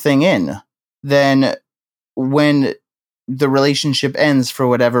sort of thing in, then when the relationship ends for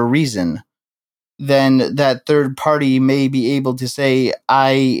whatever reason, then that third party may be able to say,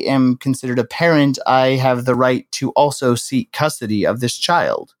 I am considered a parent. I have the right to also seek custody of this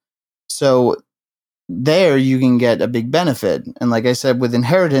child. So there you can get a big benefit. And like I said, with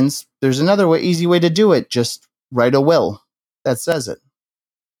inheritance, there's another easy way to do it. Just write a will that says it.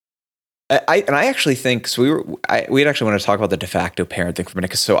 I actually think, so we'd actually want to talk about the de facto parent thing for a minute,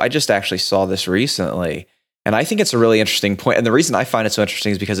 because so I just actually saw this recently, and I think it's a really interesting point. And the reason I find it so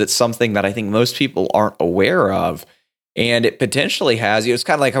interesting is because it's something that I think most people aren't aware of, and it potentially has, it's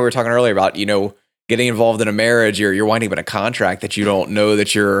kind of like how we were talking earlier about, getting involved in a marriage, you're winding up in a contract that you don't know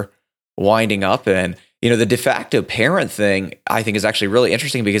that you're winding up in. The de facto parent thing, I think, is actually really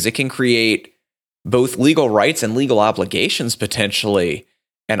interesting because it can create both legal rights and legal obligations potentially.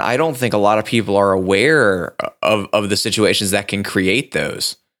 And I don't think a lot of people are aware of the situations that can create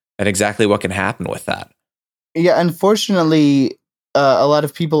those and exactly what can happen with that. Yeah, unfortunately, a lot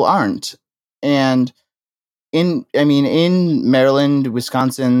of people aren't. And in Maryland,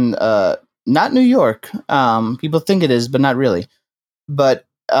 Wisconsin, not New York, people think it is, but not really. But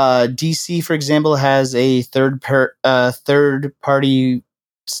DC, for example, has a third party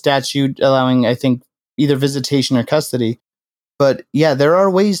statute allowing, I think, either visitation or custody. But yeah, there are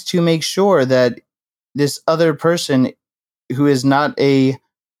ways to make sure that this other person who is not a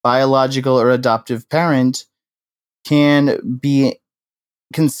biological or adoptive parent can be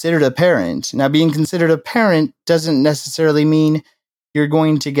considered a parent. Now, being considered a parent doesn't necessarily mean you're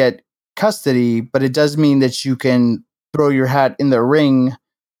going to get custody, but it does mean that you can throw your hat in the ring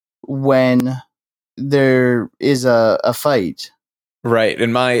when there is a fight. Right.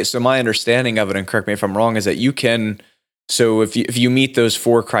 And my understanding of it, and correct me if I'm wrong, is that you can, so if you meet those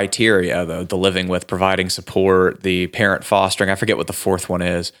 4 criteria, the living with, providing support, the parent fostering, I forget what the 4th one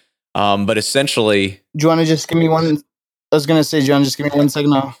is, But essentially, do you want to just give me one? I was going to say, do you want to just give me 1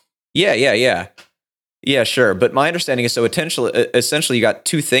 second now? Yeah, sure. But my understanding is essentially you got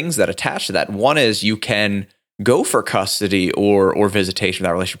two things that attach to that. One is you can go for custody or visitation if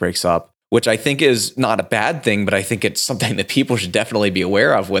that relationship breaks up, which I think is not a bad thing, but I think it's something that people should definitely be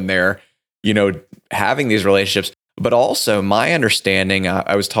aware of when they're, having these relationships. But also my understanding,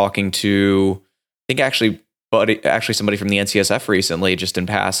 I was talking to, I think actually somebody from the NCSF recently, just in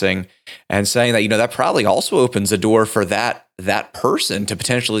passing, and saying that, that probably also opens a door for that person to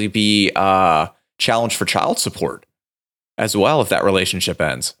potentially be challenged for child support as well if that relationship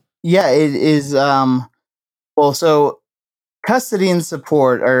ends. Yeah, it is. Well, so custody and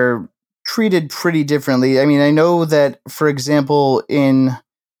support are treated pretty differently. I mean, I know that, for example, in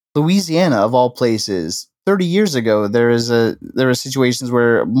Louisiana, of all places, 30 years ago, there were situations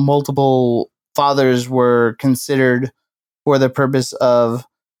where multiple fathers were considered for the purpose of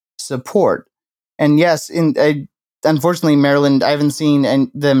support. And yes, unfortunately, Maryland, I haven't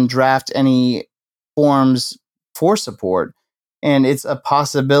seen them draft any forms for support, and it's a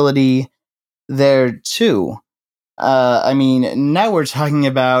possibility there too. I mean, now we're talking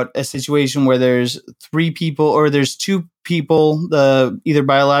about a situation where there's 3 people, or there's 2 people, the either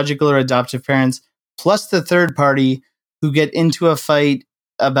biological or adoptive parents, plus the third party, who get into a fight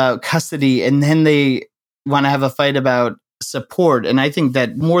about custody, and then they want to have a fight about support. And I think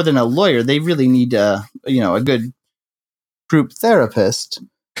that more than a lawyer, they really need a good group therapist.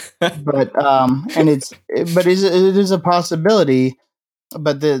 But it is a possibility.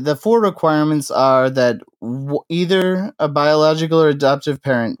 But the 4 requirements are that either a biological or adoptive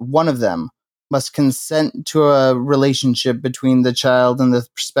parent, one of them, must consent to a relationship between the child and the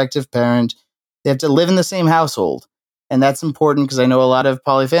prospective parent. They have to live in the same household. And that's important because I know a lot of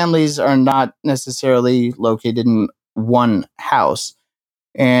polyfamilies are not necessarily located in one house.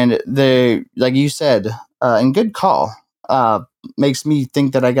 And like you said, and good call, makes me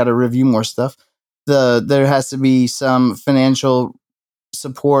think that I got to review more stuff. There has to be some financial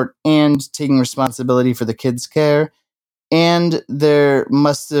support and taking responsibility for the kids' care, and the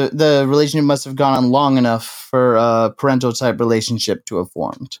relationship must have gone on long enough for a parental type relationship to have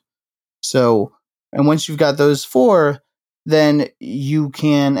formed. So, and once you've got those 4, then you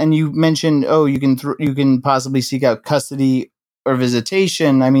can, and you mentioned, you can possibly seek out custody or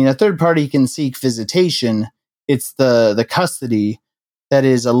visitation. I mean, a third party can seek visitation. It's the custody that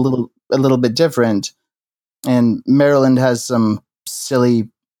is a little bit different, and Maryland has some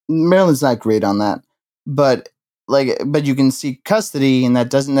Maryland's not great on that, but you can seek custody, and that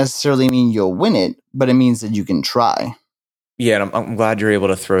doesn't necessarily mean you'll win it, but it means that you can try. Yeah, and I'm glad you're able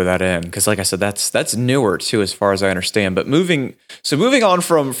to throw that in because, like I said, that's newer too, as far as I understand. But moving on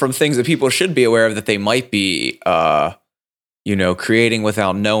from things that people should be aware of that they might be, creating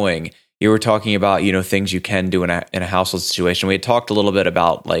without knowing. You were talking about things you can do in a household situation. We had talked a little bit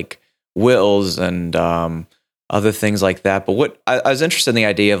about like wills and other things like that. But what I was interested in the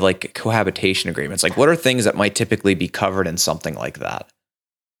idea of like cohabitation agreements. Like, what are things that might typically be covered in something like that?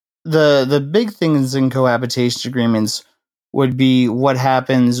 The big things in cohabitation agreements would be what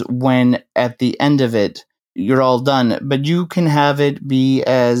happens when at the end of it, you're all done, but you can have it be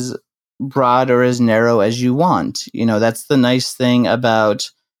as broad or as narrow as you want. That's the nice thing about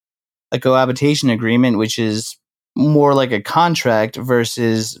a cohabitation agreement, which is more like a contract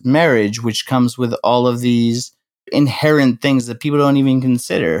versus marriage, which comes with all of these inherent things that people don't even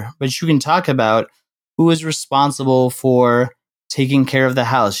consider. But you can talk about who is responsible for taking care of the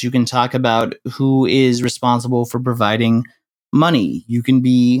house. You can talk about who is responsible for providing money. You can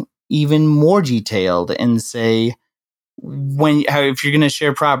be even more detailed and say if you're going to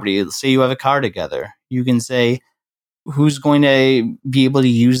share property, say you have a car together, you can say who's going to be able to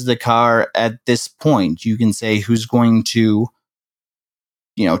use the car at this point. You can say who's going to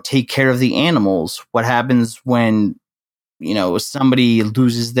take care of the animals. What happens when somebody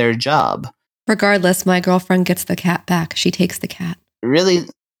loses their job? Regardless, my girlfriend gets the cat back. She takes the cat. Really?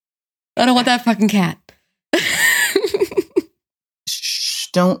 I don't want that fucking cat. Shh,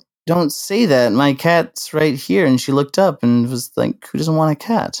 don't say that. My cat's right here. And she looked up and was like, who doesn't want a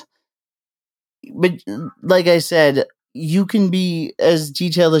cat? But like I said, you can be as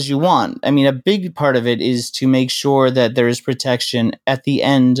detailed as you want. I mean, a big part of it is to make sure that there is protection at the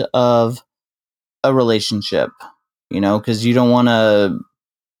end of a relationship, because you don't want to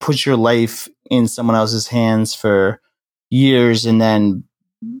put your life in someone else's hands for years and then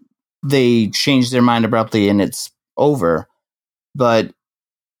they change their mind abruptly and it's over. But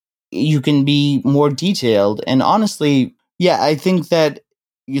you can be more detailed. And honestly, yeah, I think that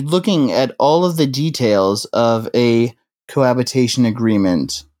you're looking at all of the details of a cohabitation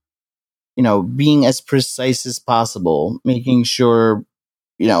agreement being as precise as possible, making sure,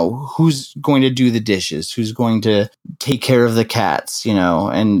 who's going to do the dishes, who's going to take care of the cats,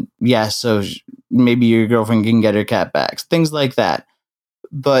 and so maybe your girlfriend can get her cat back, things like that.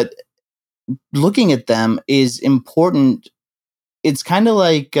 But looking at them is important. It's kind of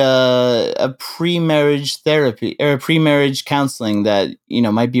like a pre-marriage therapy or a pre-marriage counseling that,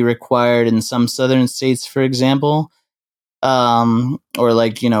 might be required in some southern states, for example, or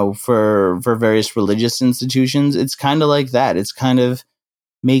like, for various religious institutions. It's kind of like that. It's kind of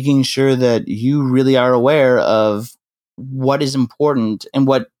making sure that you really are aware of what is important and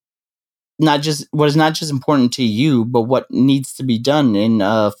what is not just important to you, but what needs to be done in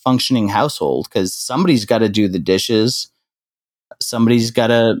a functioning household, because somebody's got to do the dishes. Somebody's got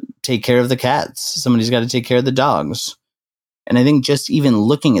to take care of the cats. Somebody's got to take care of the dogs. And I think just even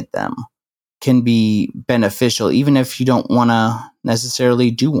looking at them can be beneficial, even if you don't want to necessarily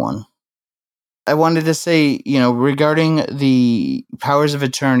do one. I wanted to say, regarding the powers of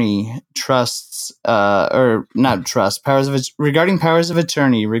attorney, trusts, or not trust, regarding powers of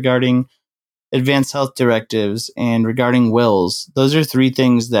attorney, regarding advanced health directives, and regarding wills, those are three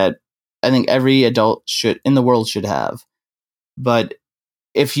things that I think every adult in the world should have. But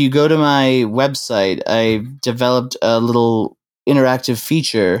if you go to my website, I've developed a little interactive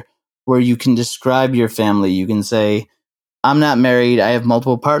feature where you can describe your family. You can say, I'm not married. I have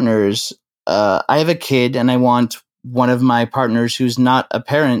multiple partners. I have a kid and I want one of my partners who's not a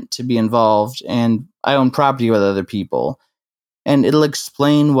parent to be involved, and I own property with other people. And it'll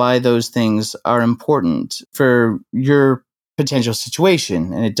explain why those things are important for your potential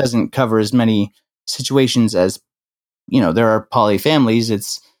situation. And it doesn't cover as many situations as, there are poly families.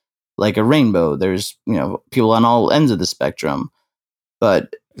 It's like a rainbow. There's, people on all ends of the spectrum.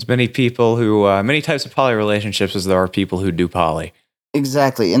 But there's many people who, many types of poly relationships as there are people who do poly.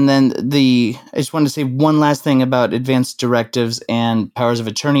 Exactly. And then I just wanted to say one last thing about advanced directives and powers of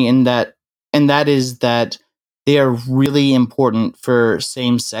attorney, and that is that they are really important for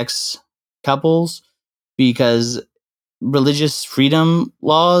same-sex couples, because religious freedom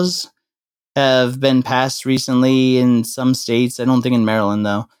laws have been passed recently in some states. I don't think in Maryland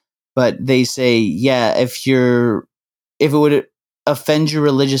though, but they say, if it would offend your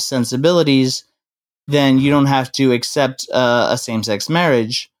religious sensibilities, then you don't have to accept a same-sex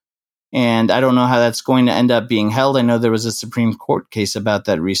marriage. And I don't know how that's going to end up being held. I know there was a Supreme Court case about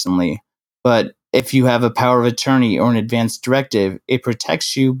that recently, but if you have a power of attorney or an advanced directive, it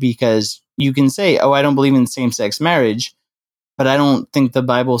protects you, because you can say, I don't believe in same-sex marriage, but I don't think the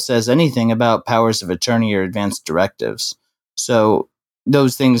Bible says anything about powers of attorney or advanced directives. So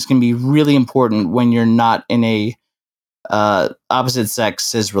those things can be really important when you're not in a opposite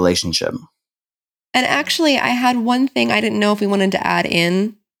sexes relationship. And actually, I had one thing I didn't know if we wanted to add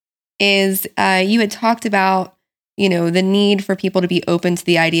in, is you had talked about, the need for people to be open to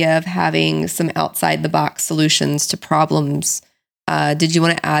the idea of having some outside the box solutions to problems. Did you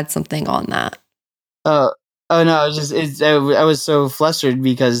want to add something on that? Oh no, I was so flustered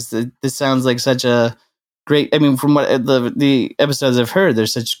because this sounds like such a great, from what the episodes I've heard,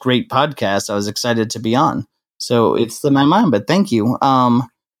 there's such great podcasts. I was excited to be on. So it slipped my mind, but thank you. Well,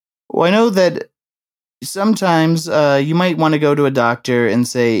 I know that sometimes you might want to go to a doctor and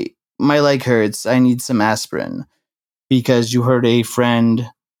say, my leg hurts, I need some aspirin, because you heard a friend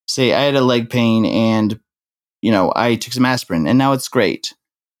say, I had a leg pain and, I took some aspirin and now it's great.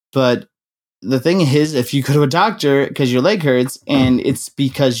 But the thing is, if you go to a doctor because your leg hurts and it's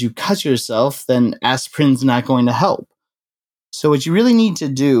because you cut yourself, then aspirin's not going to help. So what you really need to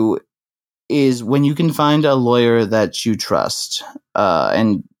do is, when you can find a lawyer that you trust,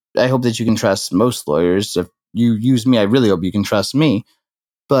 and I hope that you can trust most lawyers. If you use me, I really hope you can trust me.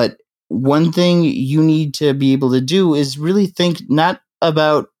 But one thing you need to be able to do is really think not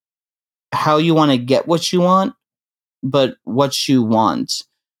about how you want to get what you want, but what you want.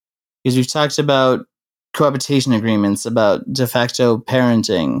 Because we've talked about cohabitation agreements, about de facto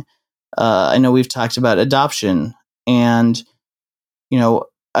parenting. I know we've talked about adoption, and,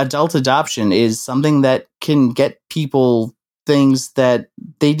 adult adoption is something that can get people things that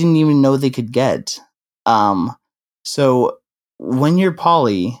they didn't even know they could get. So when you're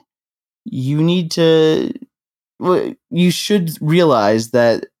poly, you should realize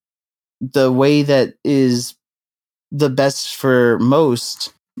that the way that is the best for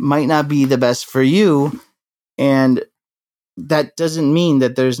most might not be the best for you. And that doesn't mean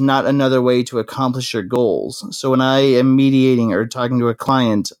that there's not another way to accomplish your goals. So when I am mediating or talking to a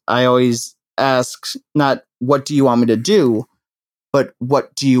client, I always ask not what do you want me to do, but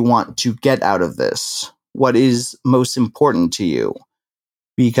what do you want to get out of this? What is most important to you?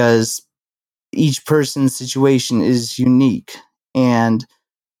 Because each person's situation is unique. And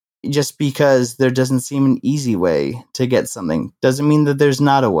just because there doesn't seem an easy way to get something doesn't mean that there's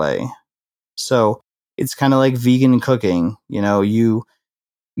not a way. So it's kind of like vegan cooking. You know, you're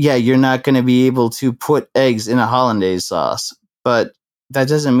not going to be able to put eggs in a hollandaise sauce, but that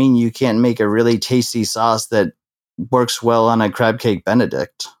doesn't mean you can't make a really tasty sauce that works well on a crab cake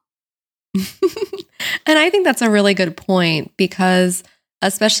Benedict. And I think that's a really good point, because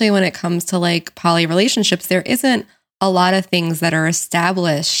especially when it comes to like poly relationships, there isn't a lot of things that are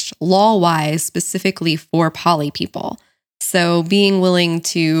established law-wise specifically for poly people. So being willing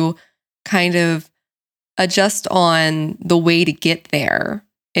to kind of adjust on the way to get there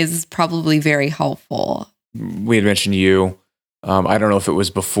is probably very helpful. We had mentioned you. I don't know if it was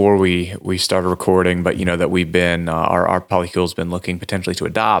before we started recording, but you know that we've been our polycule's been looking potentially to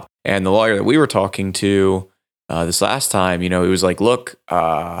adopt. And the lawyer that we were talking to this last time, you know, he was like, "Look,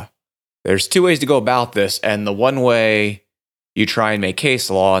 there's two ways to go about this, and the one way you try and make case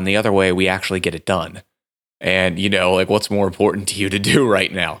law, and the other way we actually get it done." And you know, like, what's more important to you to do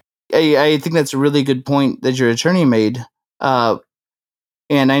right now? I think that's a really good point that your attorney made.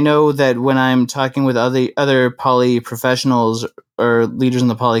 And I know that when I'm talking with other poly professionals or leaders in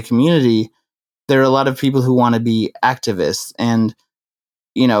the poly community, there are a lot of people who want to be activists. And,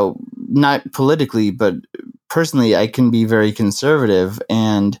 you know, not politically, but personally, I can be very conservative.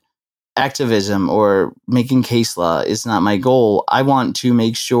 And activism or making case law is not my goal. I want to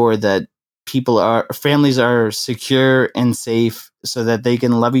make sure that families are secure and safe so that they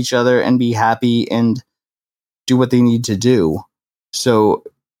can love each other and be happy and do what they need to do. So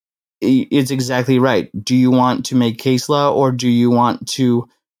it's exactly right. Do you want to make case law or do you want to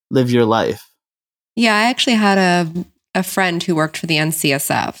live your life? Yeah, I actually had a friend who worked for the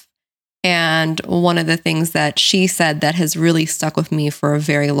NCSF. And one of the things that she said that has really stuck with me for a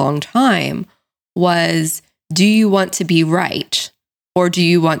very long time was, do you want to be right or do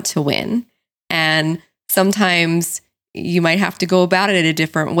you want to win? And sometimes you might have to go about it in a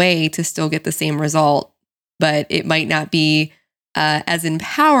different way to still get the same result, but it might not be as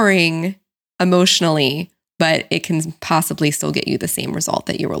empowering emotionally, but it can possibly still get you the same result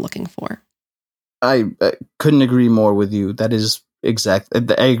that you were looking for. I couldn't agree more with you. That is exact.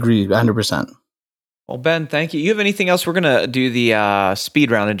 I agree 100%. Well, Ben, thank you. You have anything else? We're going to do the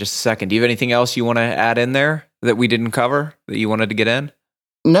speed round in just a second. Do you have anything else you want to add in there that we didn't cover that you wanted to get in?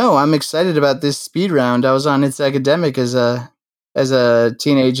 No, I'm excited about this speed round. I was on It's Academic as a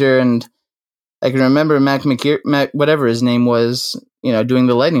teenager, and I can remember Mac whatever his name was, you know, doing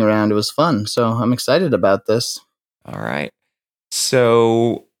the lightning round. It was fun. So I'm excited about this. All right.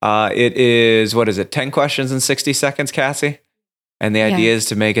 So it is, 10 questions in 60 seconds, Cassie? And the idea is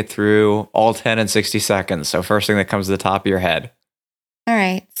to make it through all 10 in 60 seconds. So first thing that comes to the top of your head. All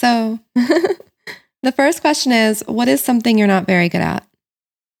right. So the first question is, what is something you're not very good at?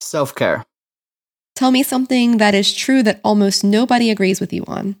 Self-care. Tell me something that is true that almost nobody agrees with you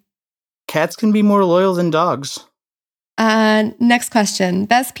on. Cats can be more loyal than dogs. Next question.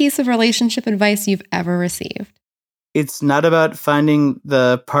 Best piece of relationship advice you've ever received? It's not about finding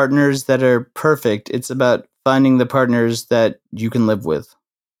the partners that are perfect. It's about finding the partners that you can live with.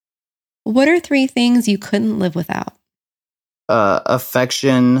 What are 3 things you couldn't live without?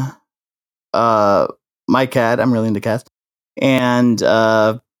 Affection, my cat, I'm really into cats, and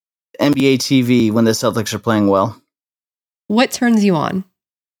NBA TV when the Celtics are playing well. What turns you on?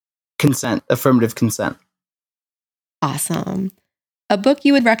 Consent, affirmative consent. Awesome. A book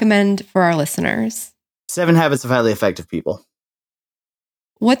you would recommend for our listeners? 7 Habits of Highly Effective People.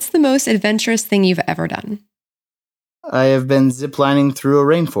 What's the most adventurous thing you've ever done? I have been ziplining through a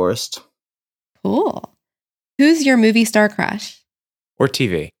rainforest. Cool. Who's your movie star crush? Or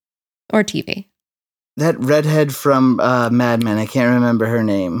TV. Or TV. That redhead from Mad Men, I can't remember her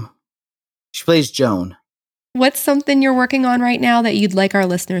name. She plays Joan. What's something you're working on right now that you'd like our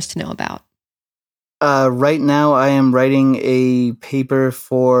listeners to know about? Right now, I am writing a paper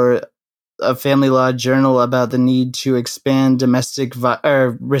for a family law journal about the need to expand domestic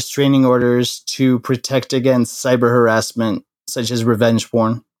restraining orders to protect against cyber harassment, such as revenge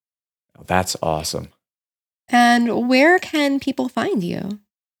porn. That's awesome. And where can people find you?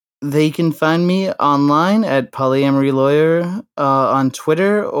 They can find me online at Polyamory Lawyer on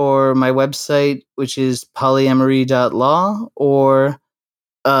Twitter, or my website, which is polyamory.law, or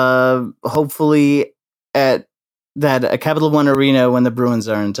hopefully at that Capital One Arena when the Bruins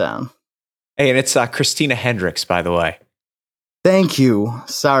are in town. Hey, and it's Christina Hendricks, by the way. Thank you.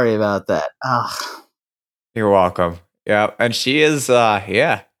 Sorry about that. Ugh. You're welcome. Yeah, and she is,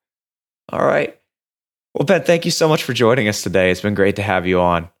 yeah. All right. Well, Ben, thank you so much for joining us today. It's been great to have you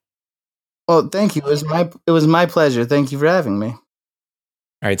on. Well, thank you. It was my pleasure. Thank you for having me. All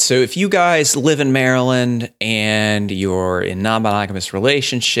right, so if you guys live in Maryland and you're in non-monogamous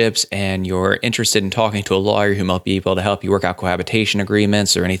relationships and you're interested in talking to a lawyer who might be able to help you work out cohabitation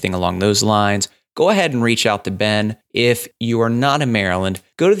agreements or anything along those lines, go ahead and reach out to Ben. If you are not in Maryland,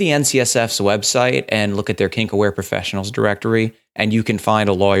 go to the NCSF's website and look at their Kink Aware Professionals directory, and you can find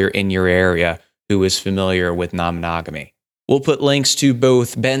a lawyer in your area who is familiar with non-monogamy. We'll put links to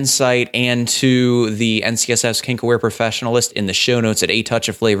both Ben's site and to the NCSF's Kink Aware Professional list in the show notes at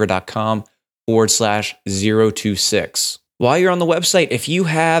atouchofflavor.com/026. While you're on the website, if you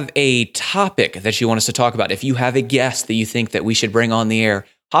have a topic that you want us to talk about, if you have a guest that you think that we should bring on the air,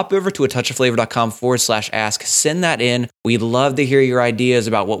 hop over to atouchofflavor.com/ask, send that in. We'd love to hear your ideas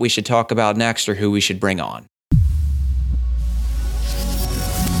about what we should talk about next or who we should bring on.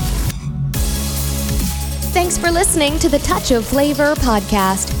 Thanks for listening to the Touch of Flavor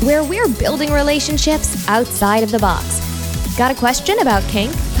podcast, where we're building relationships outside of the box. Got a question about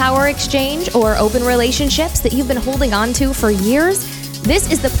kink, power exchange, or open relationships that you've been holding on to for years? This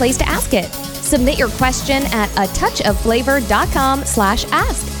is the place to ask it. Submit your question at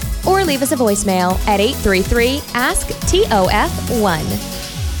atouchofflavor.com/ask or leave us a voicemail at 833-ASK-TOF1.